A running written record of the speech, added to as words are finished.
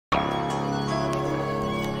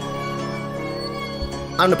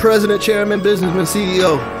I'm the president, chairman, businessman,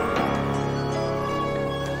 CEO.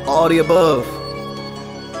 All the above.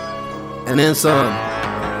 And then some.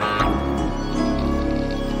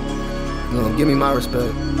 Give me my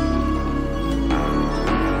respect.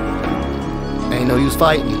 Ain't no use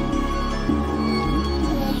fighting.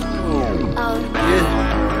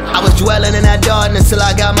 Yeah. I was dwelling in that darkness till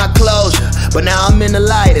I got my closure. But now I'm in the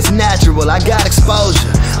light, it's natural, I got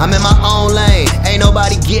exposure. I'm in my own lane, ain't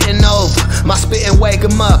nobody getting over. My spit and wake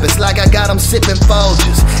 'em up, it's like I got 'em sipping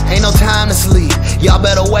Folgers. Ain't no time to sleep, y'all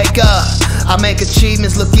better wake up. I make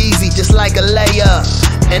achievements look easy, just like a layup.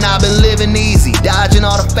 And I've been living easy, dodging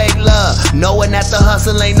all the fake love. Knowing that the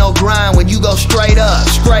hustle ain't no grind when you go straight up,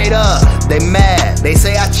 straight up. They mad, they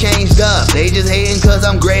say I changed up. They just hating cause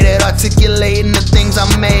I'm great at articulating the things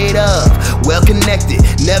I'm made of. Well connected,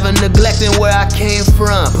 never neglecting where I came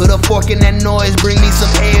from. Put a fork in that noise, bring me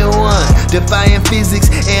some A1. Defying physics,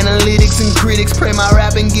 analytics, and critics. Pray my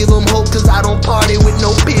rap and give them hope cause I don't party with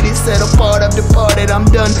no pity. Set apart, I've departed, I'm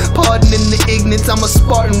done pardoning the ignorance. I'm a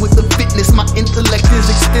Spartan with the fitness, my intellect is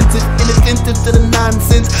extensive, inattentive to the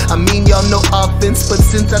nonsense. I mean y'all know offense, but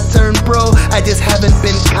since I turned pro, I just haven't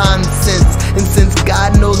been conscious. And since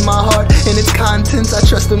God knows my heart and its contents, I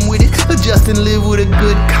trust him with it, adjust and live with a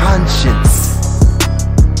good conscience.